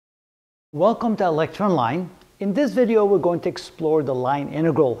Welcome to Electron Line. In this video we're going to explore the line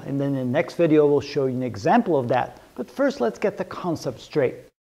integral, and then in the next video we'll show you an example of that. But first let's get the concept straight.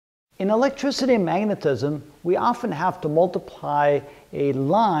 In electricity and magnetism we often have to multiply a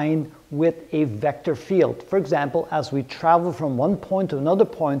line with a vector field. For example, as we travel from one point to another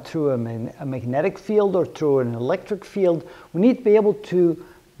point through a magnetic field or through an electric field, we need to be able to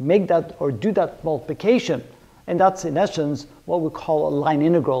make that or do that multiplication. And that's in essence what we call a line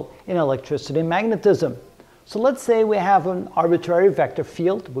integral in electricity and magnetism. So let's say we have an arbitrary vector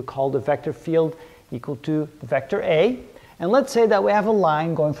field. We call the vector field equal to vector A. And let's say that we have a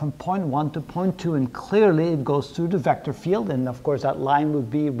line going from point 1 to point 2, and clearly it goes through the vector field. And of course that line would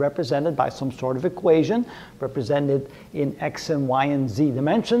be represented by some sort of equation represented in x and y and z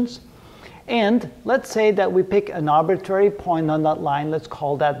dimensions. And let's say that we pick an arbitrary point on that line. Let's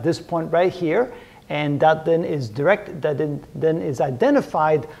call that this point right here. And that then is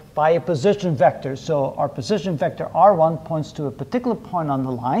identified by a position vector. So our position vector R1 points to a particular point on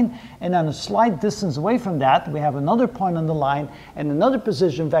the line, and on a slight distance away from that we have another point on the line, and another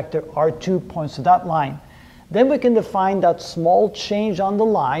position vector R2 points to that line. Then we can define that small change on the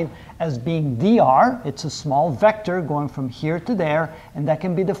line as being dr. It's a small vector going from here to there, and that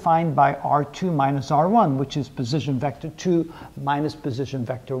can be defined by R2 minus R1, which is position vector 2 minus position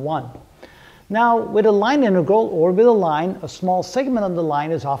vector 1. Now, with a line integral or with a line, a small segment on the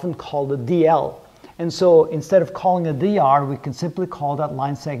line is often called a dl. And so instead of calling a dr, we can simply call that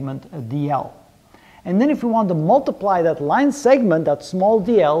line segment a dl. And then if we want to multiply that line segment, that small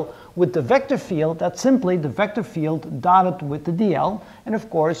dl, with the vector field, that's simply the vector field dotted with the dl. And of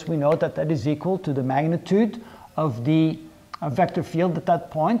course, we know that that is equal to the magnitude of the vector field at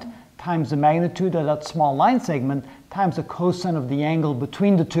that point times the magnitude of that small line segment times the cosine of the angle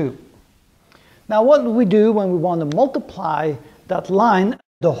between the two. Now what do we do when we want to multiply that line,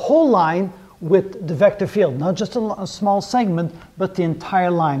 the whole line, with the vector field? Not just a small segment, but the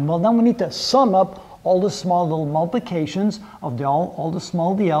entire line. Well, then we need to sum up all the small little multiplications of all the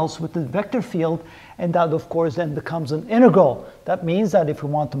small dl's with the vector field, and that of course then becomes an integral. That means that if we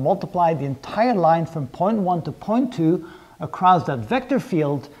want to multiply the entire line from point 1 to point 2 across that vector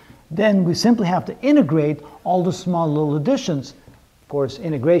field, then we simply have to integrate all the small little additions. Of course,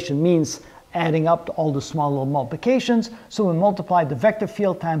 integration means adding up to all the small little multiplications. So we multiply the vector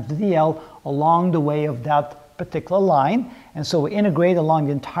field times the dl along the way of that particular line. And so we integrate along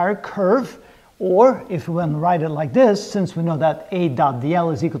the entire curve. Or if we want to write it like this, since we know that a dot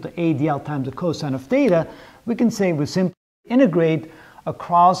dl is equal to a dl times the cosine of theta, we can say we simply integrate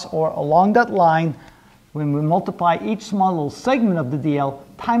across or along that line when we multiply each small little segment of the dl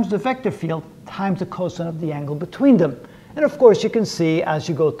times the vector field times the cosine of the angle between them. And of course you can see as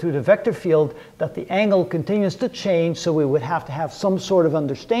you go through the vector field that the angle continues to change, so we would have to have some sort of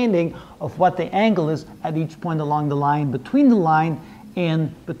understanding of what the angle is at each point along the line between the line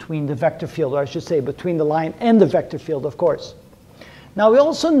and between the vector field, or I should say between the line and the vector field, of course. Now we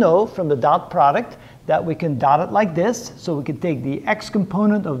also know from the dot product that we can dot it like this. So we can take the x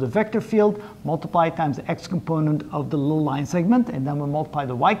component of the vector field, multiply times the x component of the little line segment, and then we multiply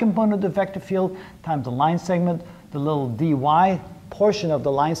the y component of the vector field times the line segment, the little dy portion of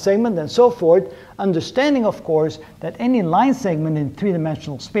the line segment, and so forth, understanding of course that any line segment in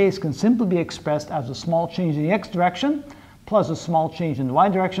three-dimensional space can simply be expressed as a small change in the x direction plus a small change in the y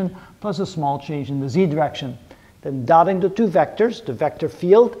direction plus a small change in the z direction. Then dotting the two vectors, the vector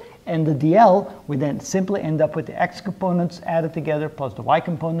field and the dl, we then simply end up with the x components added together plus the y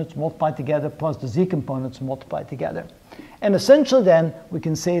components multiplied together plus the z components multiplied together. And essentially then we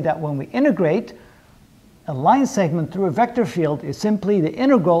can say that when we integrate a line segment through a vector field is simply the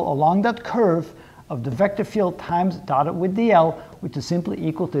integral along that curve of the vector field times dotted with dl, which is simply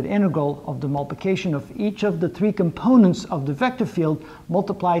equal to the integral of the multiplication of each of the three components of the vector field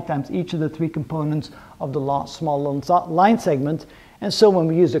multiplied times each of the three components of the small line segment. And so when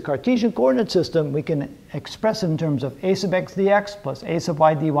we use the Cartesian coordinate system, we can express it in terms of a sub x dx plus a sub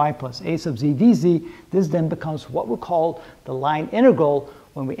y dy plus a sub z dz. This then becomes what we call the line integral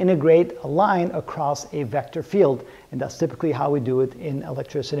when we integrate a line across a vector field. And that's typically how we do it in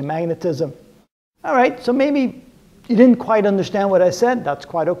electricity and magnetism. All right, so maybe you didn't quite understand what I said. That's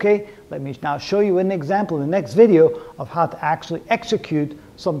quite okay. Let me now show you an example in the next video of how to actually execute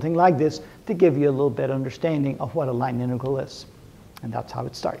something like this to give you a little bit of understanding of what a line integral is. And that's how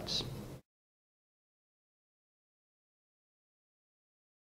it starts.